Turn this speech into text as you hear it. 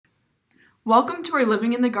Welcome to our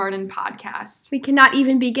Living in the Garden podcast. We cannot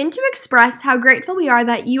even begin to express how grateful we are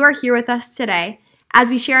that you are here with us today as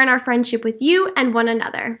we share in our friendship with you and one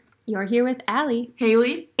another. You're here with Allie,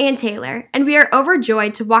 Haley, and Taylor, and we are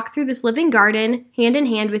overjoyed to walk through this living garden hand in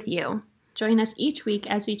hand with you. Join us each week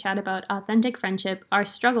as we chat about authentic friendship, our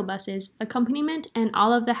struggle buses, accompaniment, and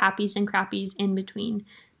all of the happies and crappies in between.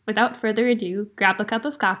 Without further ado, grab a cup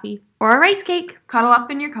of coffee or a rice cake, cuddle up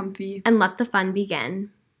in your comfy, and let the fun begin.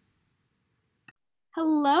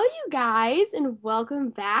 Hello, you guys, and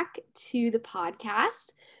welcome back to the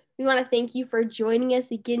podcast. We want to thank you for joining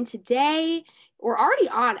us again today. We're already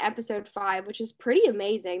on episode 5, which is pretty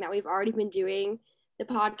amazing that we've already been doing the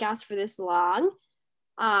podcast for this long.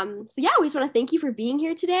 We just want to thank you for being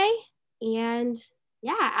here today. And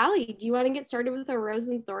yeah, Allie, do you want to get started with our Rose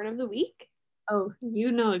and Thorn of the week? Oh,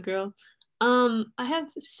 you know it, girl. I have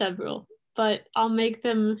several, but I'll make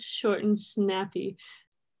them short and snappy.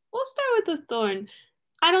 We'll start with the thorn.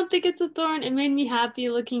 I don't think it's a thorn. It made me happy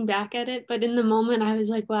looking back at it, but in the moment I was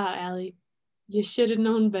like, wow, Allie, you should have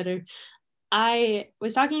known better. I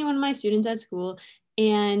was talking to one of my students at school,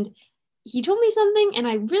 and he told me something, and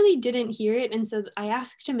I really didn't hear it, and so I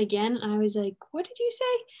asked him again, and I was like, what did you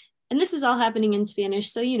say? And this is all happening in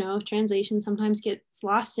Spanish, so, translation sometimes gets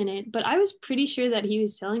lost in it, but I was pretty sure that he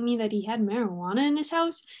was telling me that he had marijuana in his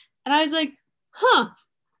house, and I was like, huh?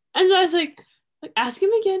 And so I was like, ask him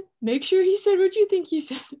again, make sure he said what you think he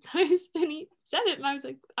said. And he said it, and I was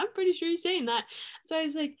like, I'm pretty sure he's saying that. So I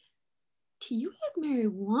was like, do you have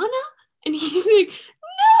marijuana? And he's like,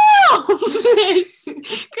 no!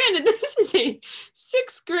 Granted, this is a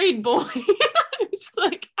 6th grade boy. It's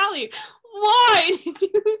like, Allie, why did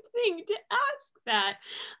you think to ask that?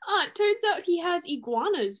 Turns out he has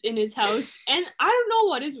iguanas in his house, and I don't know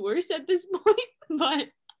what is worse at this point, but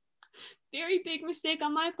very big mistake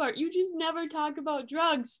on my part. You just never talk about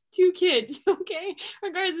drugs to kids, okay?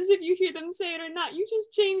 Regardless if you hear them say it or not, you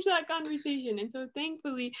just change that conversation. And so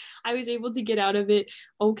thankfully, I was able to get out of it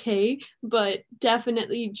okay, but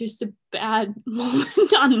definitely just a bad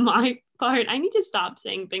moment on my part. I need to stop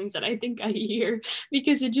saying things that I think I hear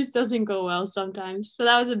because it just doesn't go well sometimes. So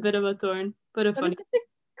that was a bit of a thorn, but a funny. That is such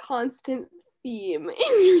a constant theme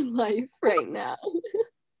in your life right now.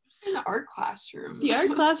 In the art classroom. The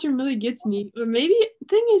art classroom really gets me. Or maybe the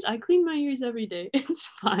thing is, I clean my ears every day. It's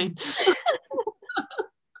fine.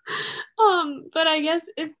 But I guess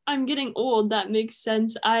if I'm getting old, that makes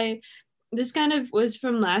sense. This kind of was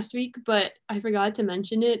from last week, but I forgot to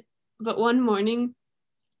mention it. But one morning,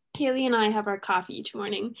 Haley and I have our coffee each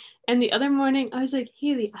morning. And the other morning, I was like,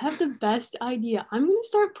 Haley, I have the best idea. I'm going to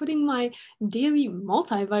start putting my daily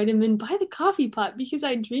multivitamin by the coffee pot because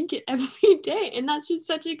I drink it every day. And that's just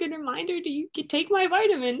such a good reminder to take my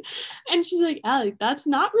vitamin. And she's like, Allie, that's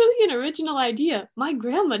not really an original idea. My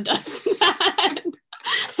grandma does that.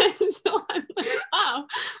 And so I'm like, wow,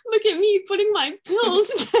 look at me putting my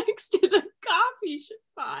pills next to the coffee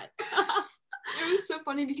pot. It was so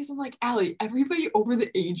funny because I'm like, Allie, everybody over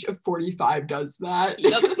the age of 45 does that.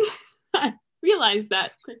 Yep. I realized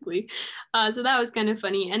that quickly. So that was kind of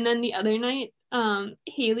funny. And then the other night,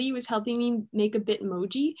 Haley was helping me make a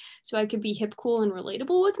Bitmoji so I could be hip, cool, and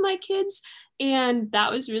relatable with my kids. And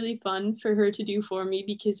that was really fun for her to do for me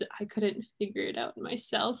because I couldn't figure it out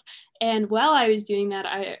myself. And while she was doing that,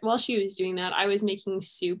 I was making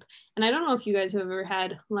soup. And I don't know if you guys have ever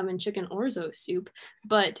had lemon chicken orzo soup,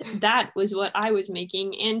 but that was what I was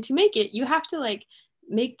making. And to make it, you have to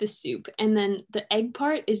make the soup, and then the egg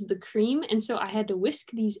part is the cream, and so I had to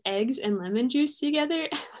whisk these eggs and lemon juice together,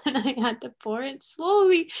 and I had to pour it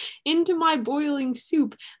slowly into my boiling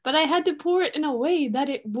soup, but I had to pour it in a way that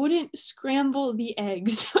it wouldn't scramble the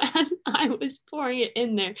eggs as I was pouring it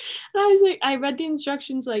in there. And I was like, I read the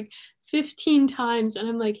instructions 15 times, and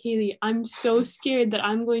I'm like, Haley, I'm so scared that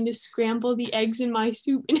I'm going to scramble the eggs in my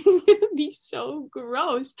soup and it's going to be so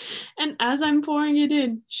gross. And as I'm pouring it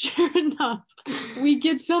in, sure enough, we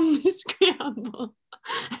get some to scramble.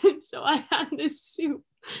 And so I had this soup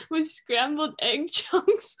with scrambled egg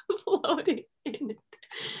chunks floating in it.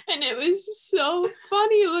 And it was so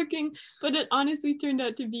funny looking, but it honestly turned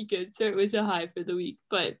out to be good. So it was a high for the week,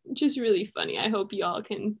 but just really funny. I hope y'all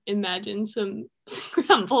can imagine some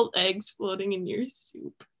scrambled eggs floating in your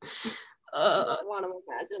soup. I want to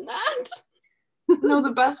imagine that. No,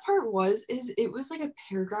 the best part is it was a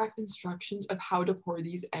paragraph instructions of how to pour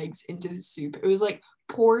these eggs into the soup. It was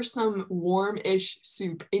pour some warm-ish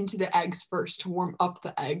soup into the eggs first to warm up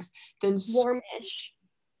the eggs, then warm-ish.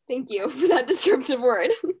 Thank you for that descriptive word.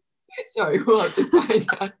 Sorry, we'll have to find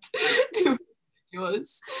that. It was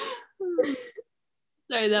ridiculous.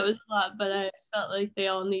 Sorry, that was a lot, but I felt like they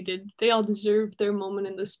all deserved their moment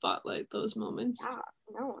in the spotlight, those moments. Yeah,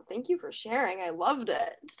 no, thank you for sharing. I loved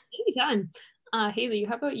it. Anytime. Haley,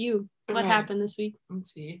 how about you? What Okay. happened this week?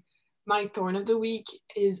 Let's see. My thorn of the week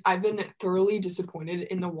is I've been thoroughly disappointed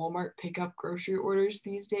in the Walmart pickup grocery orders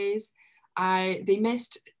these days. They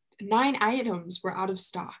missed 9 items were out of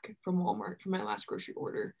stock from Walmart for my last grocery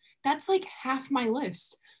order. That's like half my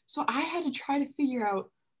list. So I had to try to figure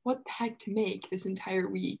out what the heck to make this entire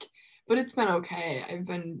week. But it's been okay. I've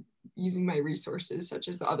been using my resources, such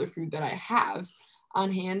as the other food that I have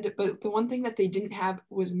on hand. But the one thing that they didn't have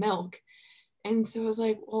was milk. And so I was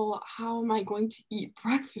like, well, how am I going to eat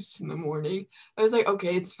breakfast in the morning? I was like,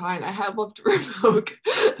 okay, it's fine. I have leftover milk.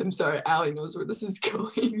 I'm sorry, Allie knows where this is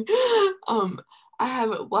going. I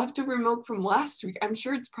have leftover milk from last week. I'm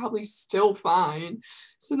sure it's probably still fine.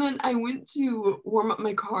 So then I went to warm up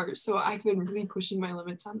my car. So I've been really pushing my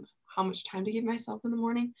limits on how much time to give myself in the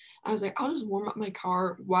morning. I was like, I'll just warm up my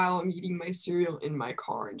car while I'm eating my cereal in my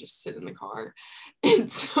car and just sit in the car.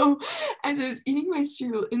 And so as I was eating my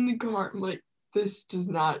cereal in the car, I'm like, this does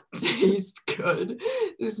not taste good.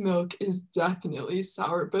 This milk is definitely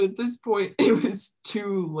sour, but at this point it was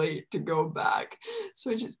too late to go back.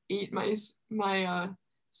 So I just ate my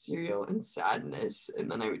cereal in sadness, and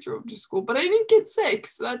then I drove to school, but I didn't get sick,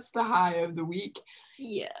 so that's the high of the week.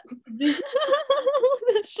 Yeah.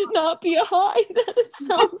 That should not be a high. That is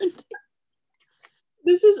so ridiculous.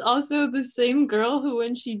 This is also the same girl who,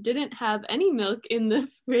 when she didn't have any milk in the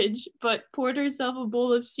fridge but poured herself a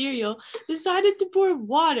bowl of cereal, decided to pour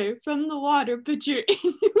water from the water pitcher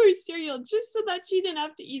into her cereal just so that she didn't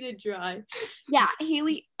have to eat it dry. Yeah,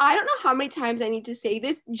 Haley, I don't know how many times I need to say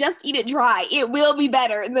this. Just eat it dry. It will be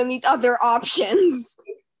better than these other options.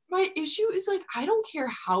 My issue is like, I don't care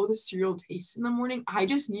how the cereal tastes in the morning. I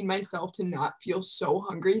just need myself to not feel so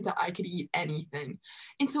hungry that I could eat anything.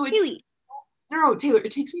 And so Haley, no, Taylor,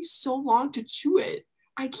 it takes me so long to chew it.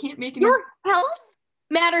 I can't make it. Your health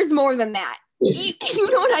matters more than that. You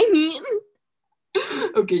know what I mean?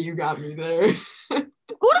 Okay, you got me there. Go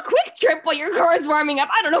to Quick Trip while your car is warming up.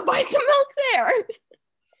 I don't know, buy some milk there.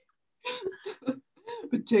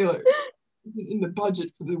 But Taylor, in the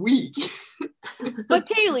budget for the week. But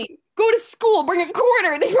Haley, go to school, bring a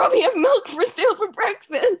quarter. They probably have milk for sale for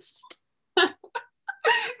breakfast.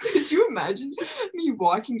 Could you imagine me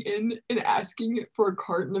walking in and asking for a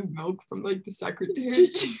carton of milk from like the secretary?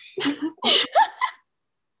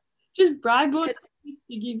 Just bribe one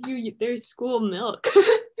to give you their school milk.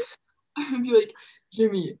 I'd be like,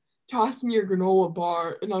 Jimmy, toss me your granola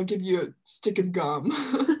bar and I'll give you a stick of gum.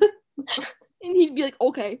 And he'd be like,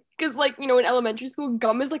 okay. Because, like, you know, in elementary school,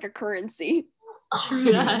 gum is like a currency. True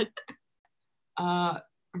that.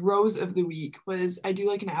 Rose of the week was I do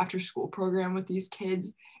like an after school program with these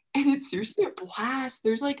kids, and it's seriously a blast.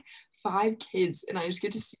 There's like 5 kids, and I just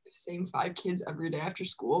get to see the same 5 kids every day after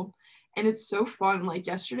school, and it's so fun. Like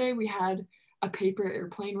yesterday we had a paper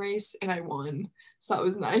airplane race and I won, so that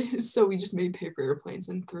was nice. So we just made paper airplanes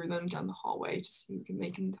and threw them down the hallway to see who can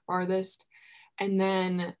make them the farthest. And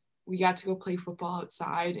then we got to go play football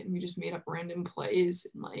outside, and we just made up random plays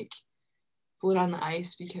and like slid on the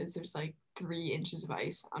ice because there's like 3 inches of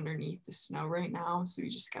ice underneath the snow right now, so we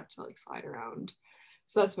just got to like slide around.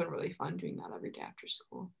 So that's been really fun doing that every day after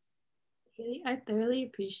school. Haley, I thoroughly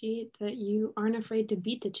appreciate that you aren't afraid to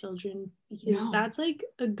beat the children, because that's like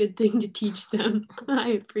a good thing to teach them.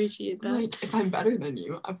 I appreciate that. Like, if I'm better than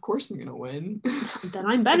you, of course I'm gonna win. Then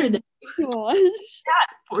I'm better than you. Gosh.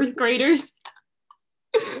 Yeah, 4th graders.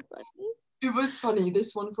 It was funny.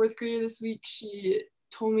 This one 4th grader this week, she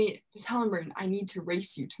told me, tell him, Brandon, I need to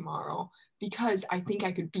race you tomorrow because I think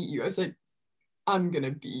I could beat you. I was like, I'm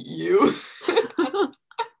gonna beat you.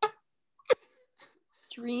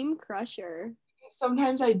 Dream crusher.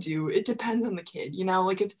 Sometimes I do. It depends on the kid, you know,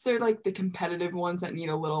 like if they're like the competitive ones that need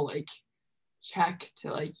a little like check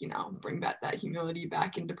to like, you know, bring that humility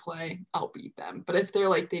back into play, I'll beat them. But if they're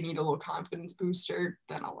like they need a little confidence booster,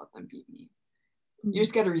 then I'll let them beat me. You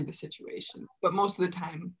just got to read the situation, but most of the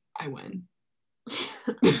time I win. Okay,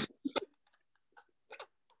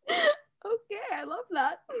 I love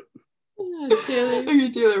that. Taylor.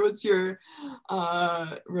 Okay, Taylor, what's your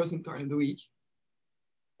Rose and Thorn of the week?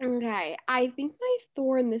 Okay, I think my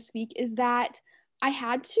thorn this week is that I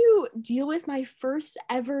had to deal with my first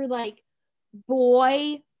ever like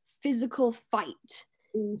boy physical fight.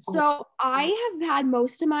 So I have had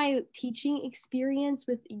most of my teaching experience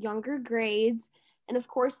with younger grades, and of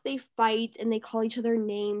course they fight and they call each other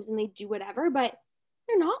names and they do whatever, but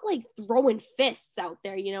they're not like throwing fists out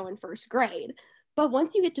there, you know, in 1st grade. But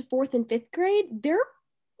once you get to 4th and 5th grade, they're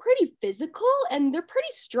pretty physical and they're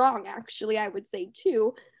pretty strong, actually, I would say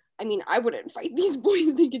too. I mean, I wouldn't fight these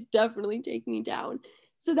boys. They could definitely take me down.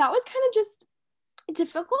 So that was kind of just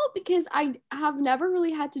difficult because I have never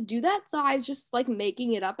really had to do that. So I was just like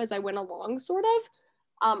making it up as I went along, sort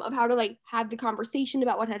of how to like have the conversation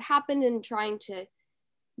about what had happened and trying to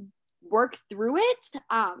work through it.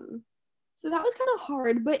 So that was kind of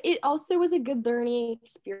hard, but it also was a good learning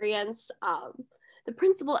experience. The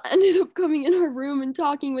principal ended up coming in our room and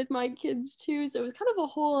talking with my kids too. So it was kind of a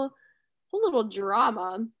whole little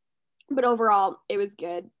drama, but overall it was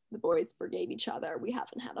good. The boys forgave each other. We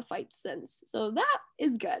haven't had a fight since. So that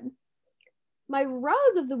is good. My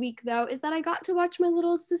rose of the week, though, is that I got to watch my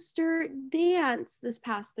little sister dance this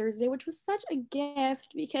past Thursday, which was such a gift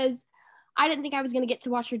because I didn't think I was going to get to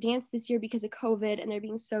watch her dance this year because of COVID and they're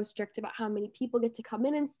being so strict about how many people get to come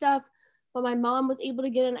in and stuff. But my mom was able to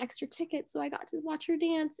get an extra ticket, so I got to watch her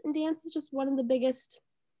dance. And dance is just one of the biggest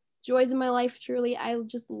joys in my life, truly. I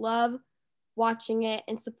just love watching it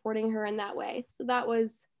and supporting her in that way. So that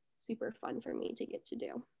was super fun for me to get to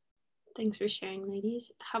do. Thanks for sharing,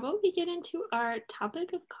 ladies. How about we get into our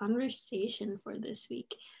topic of conversation for this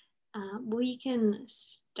week? We can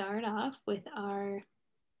start off with our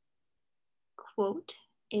quote.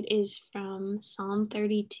 It is from Psalm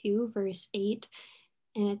 32, verse 8,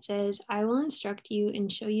 and it says, "I will instruct you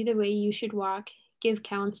and show you the way you should walk, give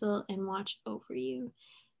counsel, and watch over you."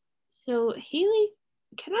 So, Haley,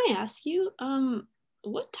 can I ask you,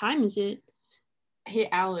 what time is it? Hey,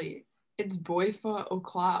 Allie, it's boyfa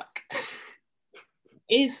o'clock.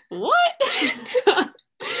 It's what?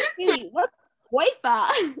 Hey, what's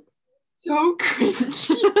boyfa? So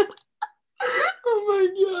cringy. Oh my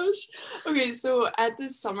gosh. Okay, so at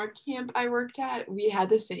this summer camp I worked at, we had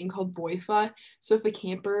this saying called boyfa. So if a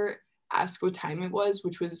camper asked what time it was,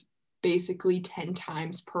 which was basically 10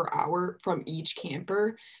 times per hour from each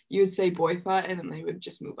camper, you would say boyfa and then they would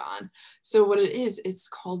just move on. So what it is, it's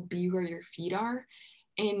called be where your feet are.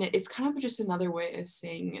 And it's kind of just another way of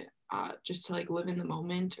saying just to like live in the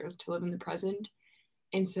moment or to live in the present.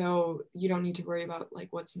 And so you don't need to worry about like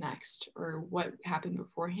what's next or what happened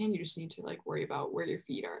beforehand. You just need to like worry about where your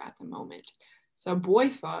feet are at the moment. So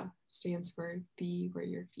boyfa stands for be where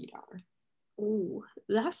your feet are. Ooh,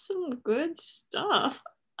 that's some good stuff.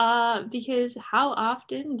 Because how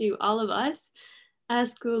often do all of us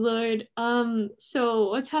ask the Lord, so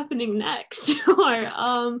what's happening next?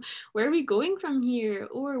 Or where are we going from here?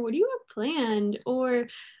 Or what do you have planned? Or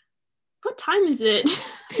what time is it?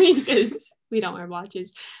 Because we don't wear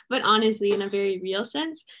watches. But honestly, in a very real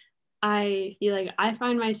sense, I feel like I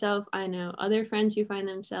find myself, I know other friends who find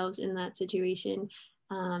themselves in that situation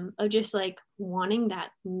of just like wanting that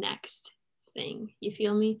next thing. You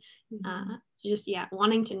feel me? Mm-hmm. Just, yeah,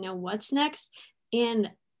 wanting to know what's next.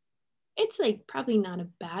 And it's like probably not a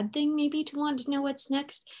bad thing maybe to want to know what's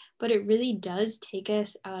next, but it really does take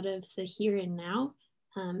us out of the here and now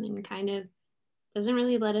and kind of doesn't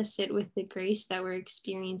really let us sit with the grace that we're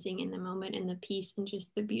experiencing in the moment and the peace and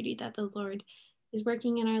just the beauty that the Lord is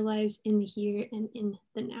working in our lives in the here and in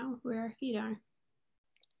the now where our feet are.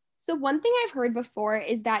 So one thing I've heard before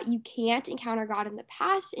is that you can't encounter God in the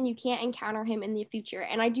past and you can't encounter him in the future.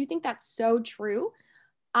 And I do think that's so true.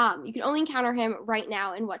 You can only encounter him right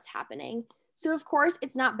now and what's happening. So of course,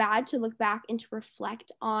 it's not bad to look back and to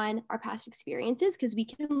reflect on our past experiences because we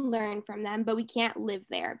can learn from them, but we can't live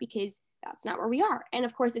there because that's not where we are. And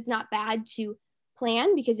of course, it's not bad to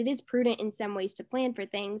plan because it is prudent in some ways to plan for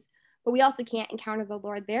things, but we also can't encounter the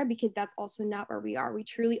Lord there because that's also not where we are. We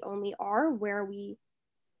truly only are where we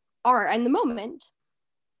are in the moment.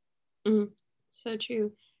 So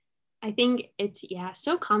true. I think it's, yeah,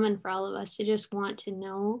 so common for all of us to just want to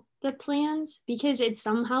know the plans because it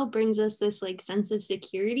somehow brings us this like sense of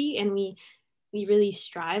security, and we really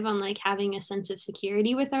strive on like having a sense of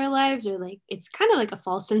security with our lives, or like it's kind of like a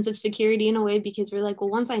false sense of security in a way because we're like, well,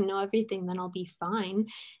 once I know everything, then I'll be fine.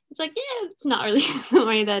 It's like, yeah, it's not really the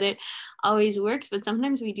way that it always works, but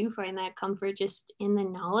sometimes we do find that comfort just in the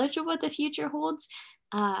knowledge of what the future holds.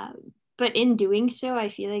 But in doing so, I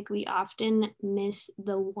feel like we often miss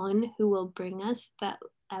the one who will bring us that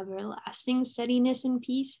everlasting steadiness and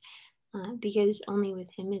peace, because only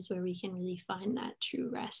with him is where we can really find that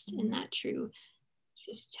true rest and that true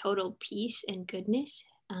just total peace and goodness.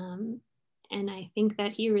 And I think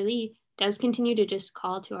that he really does continue to just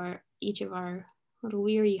call to each of our little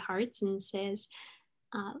weary hearts and says,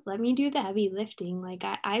 let me do the heavy lifting. Like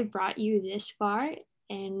I brought you this far,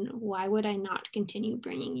 and why would I not continue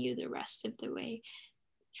bringing you the rest of the way?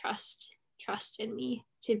 Trust in me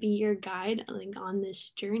to be your guide like on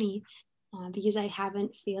this journey, because I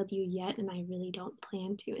haven't failed you yet, and I really don't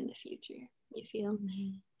plan to in the future. You feel?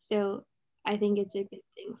 So I think it's a good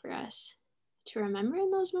thing for us to remember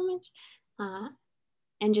in those moments,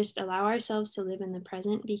 and just allow ourselves to live in the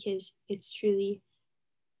present, because it's truly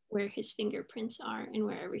where his fingerprints are and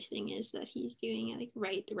where everything is that he's doing, like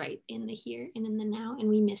right in the here and in the now, and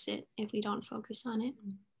we miss it if we don't focus on it.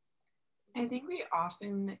 I think we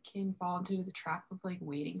often can fall into the trap of like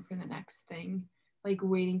waiting for the next thing, like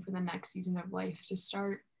waiting for the next season of life to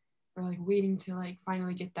start, or like waiting to like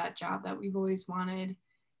finally get that job that we've always wanted.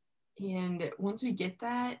 And once we get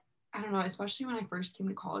that, I don't know, especially when I first came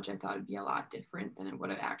to college, I thought it'd be a lot different than what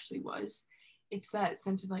it actually was. It's that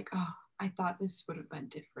sense of like, oh, I thought this would have been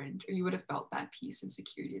different, or you would have felt that peace and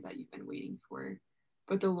security that you've been waiting for.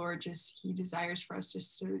 But the Lord he desires for us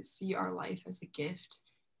just to see our life as a gift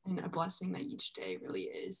and a blessing that each day really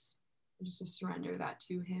is. And just to surrender that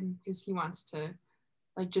to him, because he wants to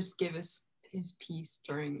like just give us his peace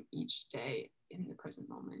during each day in the present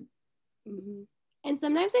moment. Mm-hmm. And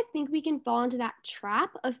sometimes I think we can fall into that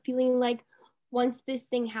trap of feeling like once this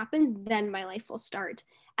thing happens, then my life will start.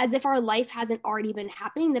 As if our life hasn't already been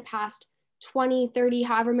happening the past 20, 30,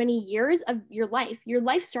 however many years of your life. Your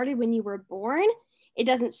life started when you were born. It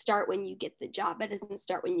doesn't start when you get the job. It doesn't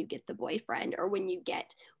start when you get the boyfriend, or when you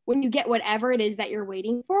get whatever it is that you're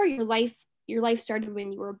waiting for. Your life started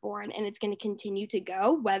when you were born, and it's going to continue to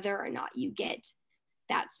go whether or not you get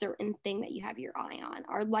that certain thing that you have your eye on.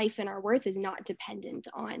 Our life and our worth is not dependent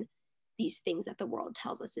on these things that the world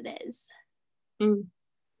tells us it is.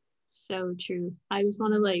 So true. I just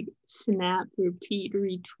want to like snap, repeat,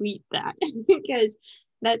 retweet that because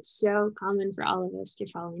that's so common for all of us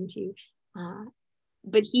to fall into.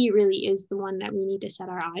 But he really is the one that we need to set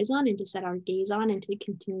our eyes on and to set our gaze on, and to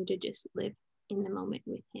continue to just live in the moment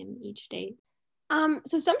with him each day.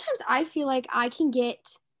 So sometimes I feel like I can get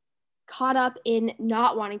caught up in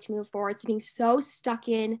not wanting to move forward, so being so stuck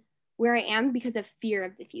in where I am because of fear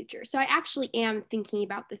of the future. So I actually am thinking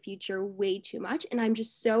about the future way too much, and I'm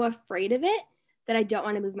just so afraid of it that I don't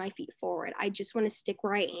want to move my feet forward. I just want to stick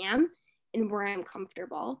where I am and where I'm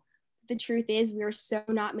comfortable. The truth is, we are so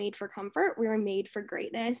not made for comfort. We are made for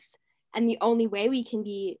greatness. And the only way we can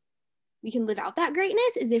live out that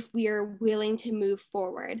greatness is if we are willing to move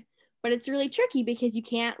forward. But it's really tricky because you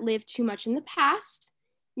can't live too much in the past.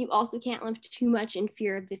 You also can't live too much in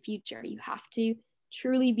fear of the future. You have to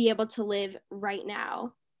truly be able to live right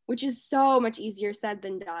now, which is so much easier said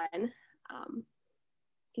than done.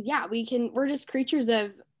 Because we're just creatures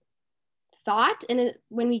of thought, and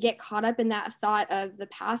when we get caught up in that thought of the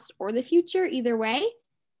past or the future, either way,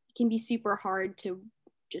 it can be super hard to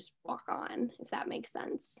just walk on, if that makes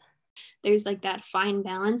sense. There's like that fine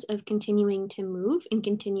balance of continuing to move and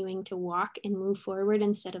continuing to walk and move forward,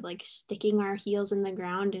 instead of like sticking our heels in the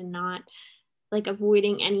ground and not like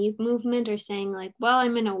avoiding any movement, or saying like, well,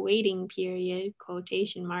 I'm in a waiting period,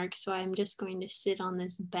 quotation marks, so I'm just going to sit on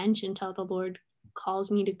this bench until the Lord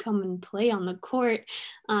calls me to come and play on the court.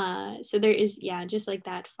 So there is, just like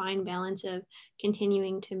that fine balance of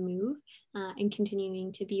continuing to move and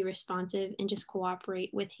continuing to be responsive and just cooperate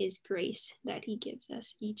with his grace that he gives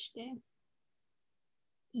us each day.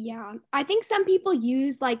 Yeah, I think some people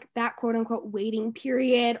use like that quote unquote waiting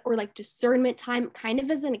period or like discernment time kind of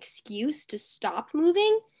as an excuse to stop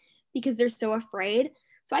moving because they're so afraid.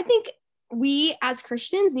 So I think we as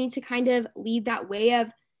Christians need to kind of lead that way of,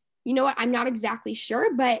 you know what, I'm not exactly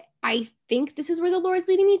sure, but I think this is where the Lord's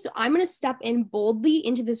leading me. So I'm going to step in boldly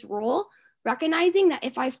into this role, recognizing that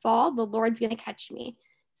if I fall, the Lord's going to catch me.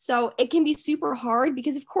 So it can be super hard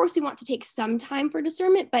because of course we want to take some time for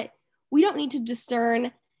discernment, but we don't need to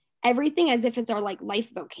discern everything as if it's our like life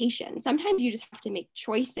vocation. Sometimes you just have to make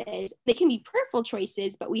choices. They can be prayerful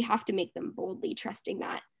choices, but we have to make them boldly, trusting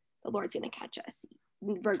that the Lord's going to catch us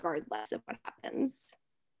regardless of what happens.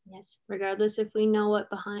 Yes, regardless if we know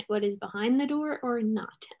what is behind the door or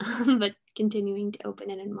not, but continuing to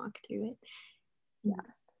open it and walk through it.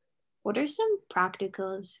 Yes. What are some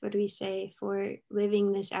practicals, what do we say, for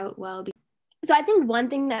living this out well? So I think one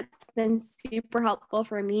thing that's been super helpful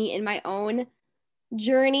for me in my own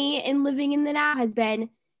journey in living in the now has been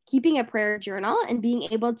keeping a prayer journal and being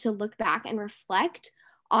able to look back and reflect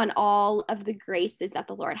on all of the graces that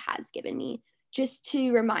the Lord has given me, just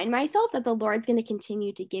to remind myself that the Lord's going to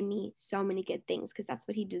continue to give me so many good things because that's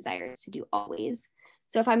what he desires to do always.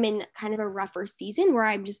 So if I'm in kind of a rougher season where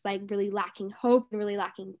I'm just like really lacking hope and really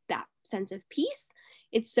lacking that sense of peace,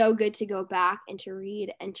 it's so good to go back and to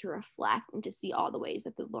read and to reflect and to see all the ways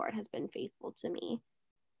that the Lord has been faithful to me.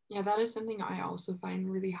 Yeah, that is something I also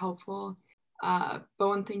find really helpful. But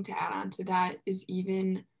one thing to add on to that is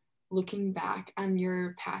even looking back on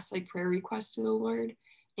your past like prayer requests to the Lord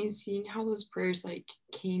and seeing how those prayers like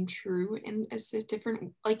came true in a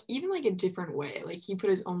different, like even like a different way. Like he put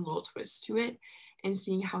his own little twist to it, and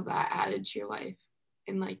seeing how that added to your life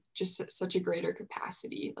in like just such a greater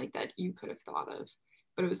capacity, like that you could have thought of,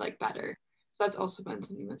 but it was like better. So that's also been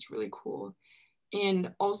something that's really cool.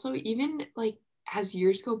 And also, even like as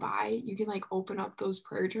years go by, you can like open up those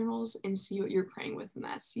prayer journals and see what you're praying with in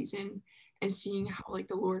that season, and seeing how like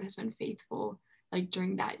the Lord has been faithful like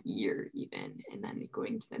during that year even, and then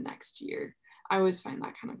going to the next year. I always find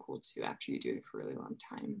that kind of cool too after you do it for a really long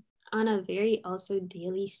time. On a very also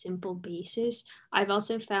daily simple basis, I've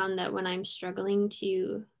also found that when I'm struggling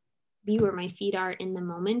to be where my feet are in the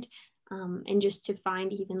moment, and just to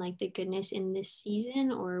find even like the goodness in this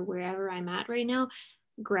season or wherever I'm at right now,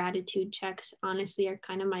 gratitude checks honestly are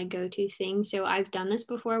kind of my go-to thing. So I've done this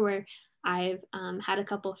before where I've had a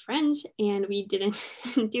couple of friends and we didn't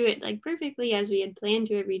do it like perfectly as we had planned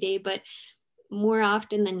to every day, but more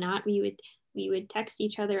often than not, we would text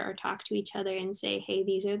each other or talk to each other and say, hey,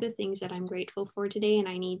 these are the things that I'm grateful for today, and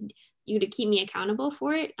I need you to keep me accountable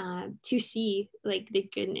for it, to see like the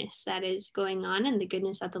goodness that is going on and the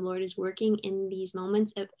goodness that the Lord is working in these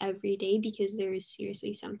moments of every day, because there is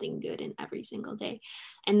seriously something good in every single day.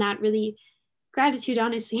 And that really, gratitude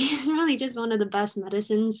honestly is really just one of the best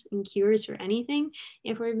medicines and cures for anything,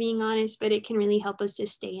 if we're being honest, but it can really help us to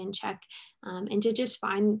stay in check, and to just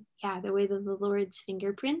find the way that the Lord's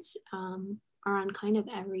fingerprints are on kind of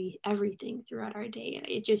everything throughout our day.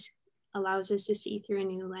 It just allows us to see through a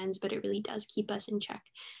new lens, but it really does keep us in check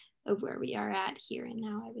of where we are at here and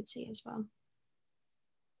now, I would say as well.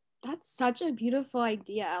 That's such a beautiful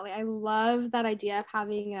idea. Like, I love that idea of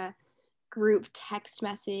having a group text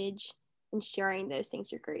message and sharing those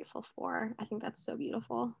things you're grateful for. I think that's so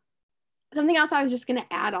beautiful. Something else I was just going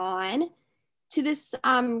to add on to this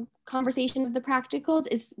conversation of the practicals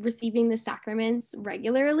is receiving the sacraments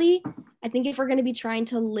regularly. I think if we're going to be trying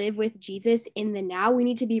to live with Jesus in the now, we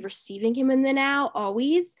need to be receiving him in the now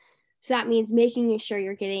always. So that means making sure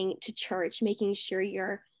you're getting to church, making sure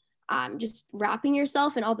you're just wrapping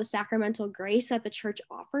yourself in all the sacramental grace that the church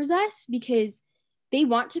offers us, because they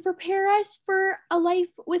want to prepare us for a life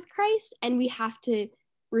with Christ, and we have to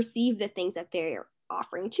receive the things that they're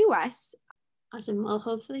offering to us. Awesome. Well,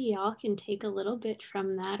 hopefully y'all can take a little bit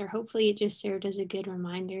from that, or hopefully it just served as a good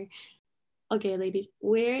reminder. Okay, ladies,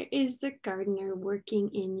 where is the gardener working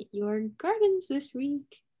in your gardens this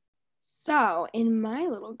week? So in my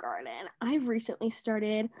little garden, I've recently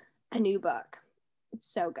started a new book. It's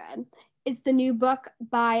so good. It's the new book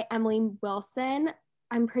by Emily Wilson.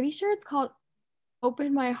 I'm pretty sure it's called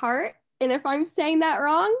Open My Heart. And if I'm saying that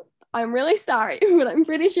wrong, I'm really sorry, but I'm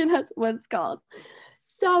pretty sure that's what it's called.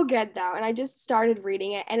 So good though. And I just started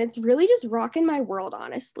reading it, and it's really just rocking my world,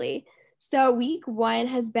 honestly. So week 1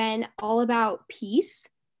 has been all about peace.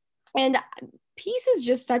 And peace is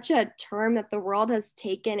just such a term that the world has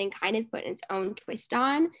taken and kind of put its own twist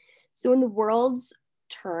on. So in the world's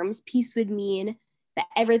terms, peace would mean that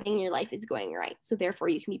everything in your life is going right, so therefore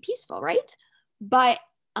you can be peaceful, right? But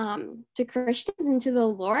to Christians and to the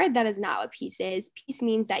Lord, that is not what peace is. Peace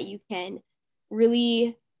means that you can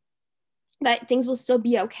really, that things will still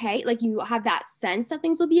be okay. Like, you have that sense that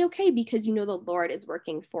things will be okay because you know the Lord is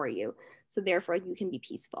working for you. So therefore you can be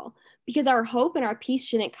peaceful, because our hope and our peace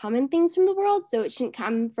shouldn't come in things from the world. So it shouldn't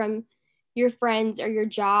come from your friends or your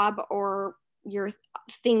job or your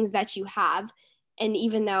things that you have. And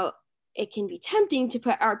even though it can be tempting to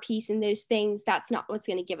put our peace in those things, that's not what's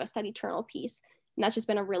going to give us that eternal peace. And that's just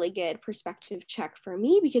been a really good perspective check for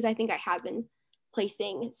me, because I think I have been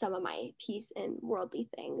placing some of my peace in worldly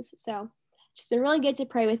things. So it's just been really good to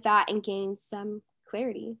pray with that and gain some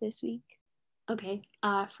clarity this week. Okay,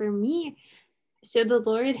 for me, so the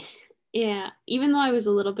Lord, even though I was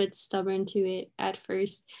a little bit stubborn to it at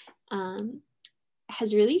first,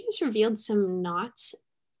 has really just revealed some knots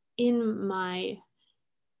in my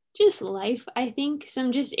just life, I think,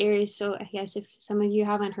 some just areas. So I guess if some of you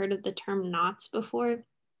haven't heard of the term knots before,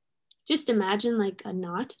 just imagine like a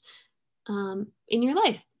knot in your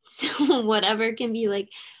life. So whatever can be like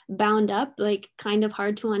bound up, like kind of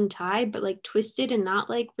hard to untie, but like twisted and not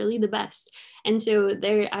like really the best. And so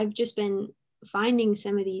I've just been finding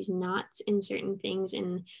some of these knots in certain things,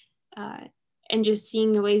 and just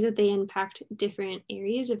seeing the ways that they impact different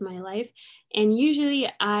areas of my life. And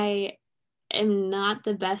usually I am not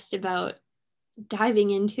the best about diving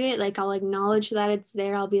into it. Like, I'll acknowledge that it's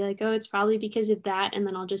there. I'll be like, oh, it's probably because of that, and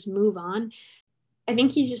then I'll just move on. I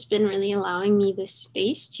think he's just been really allowing me the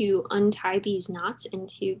space to untie these knots and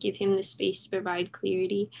to give him the space to provide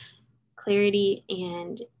clarity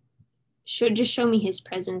and just show me his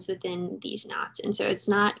presence within these knots. And so it's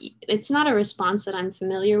not a response that I'm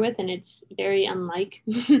familiar with, and it's very unlike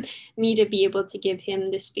me to be able to give him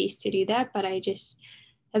the space to do that. But I just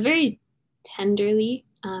have very tenderly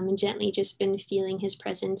and gently just been feeling his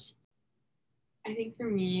presence. I think for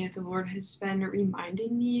me, the Lord has been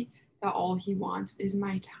reminding me that all he wants is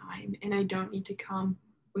my time, and I don't need to come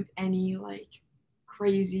with any like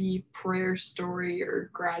crazy prayer story or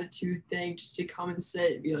gratitude thing just to come and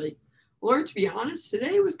sit and be like, Lord, to be honest,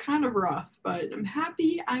 today was kind of rough, but I'm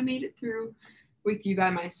happy I made it through with you by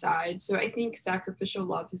my side. So I think sacrificial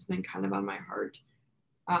love has been kind of on my heart.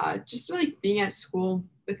 Just like being at school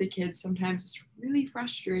with the kids, sometimes it's really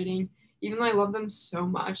frustrating. Even though I love them so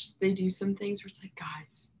much, they do some things where it's like,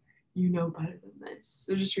 guys, you know better than this.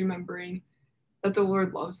 So just remembering that the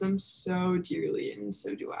Lord loves them so dearly, and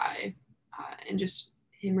so do I. And just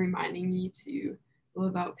him reminding me to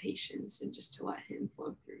live out patience and just to let him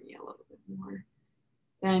flow through me a little bit more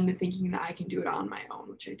than thinking that I can do it on my own,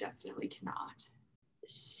 which I definitely cannot.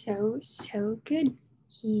 So good.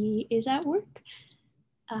 He is at work.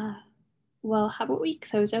 Well, how about we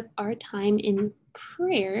close up our time in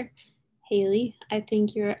prayer? Haley, I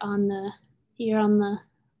think you're on the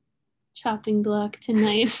chopping block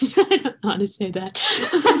tonight. I don't know how to say that.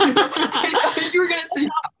 I thought you were gonna say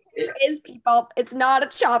it is, people. It's not a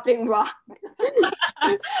chopping block.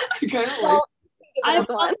 I kind of like. I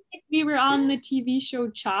thought like we were on the TV show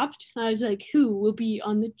Chopped. I was like, who will be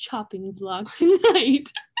on the chopping block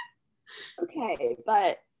tonight? Okay,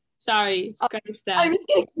 but sorry, scratch that. I'm just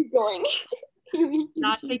gonna keep going.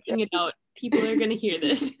 Not taking it out. People are gonna hear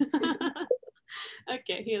this.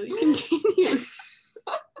 Okay, Haley, continue.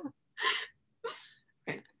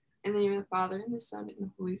 Okay. In the name of the Father, and the Son, and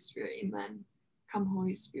the Holy Spirit, amen. Come,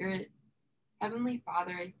 Holy Spirit. Heavenly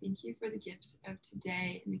Father, I thank you for the gift of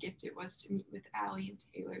today and the gift it was to meet with Allie and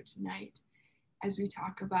Taylor tonight as we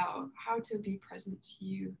talk about how to be present to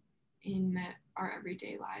you in our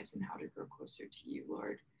everyday lives and how to grow closer to you,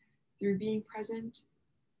 Lord. Through being present,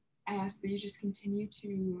 I ask that you just continue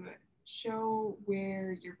to show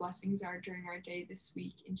where your blessings are during our day this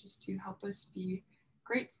week, and just to help us be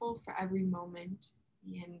grateful for every moment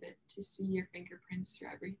and to see your fingerprints through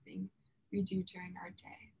everything we do during our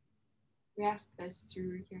day. We ask this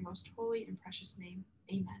through your most holy and precious name.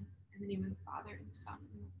 Amen. In the name of the Father, and the Son,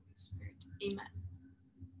 and the Holy Spirit.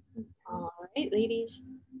 Amen. All right, ladies.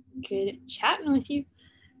 Good chatting with you.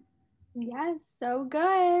 Yes, so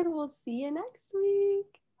good. We'll see you next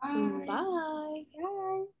week. Bye. Bye.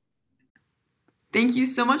 Bye. Thank you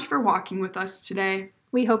so much for walking with us today.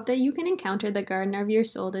 We hope that you can encounter the gardener of your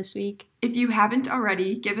soul this week. If you haven't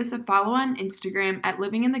already, give us a follow on Instagram at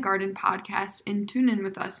Living in the Garden Podcast and tune in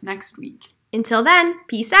with us next week. Until then,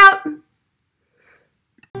 peace out.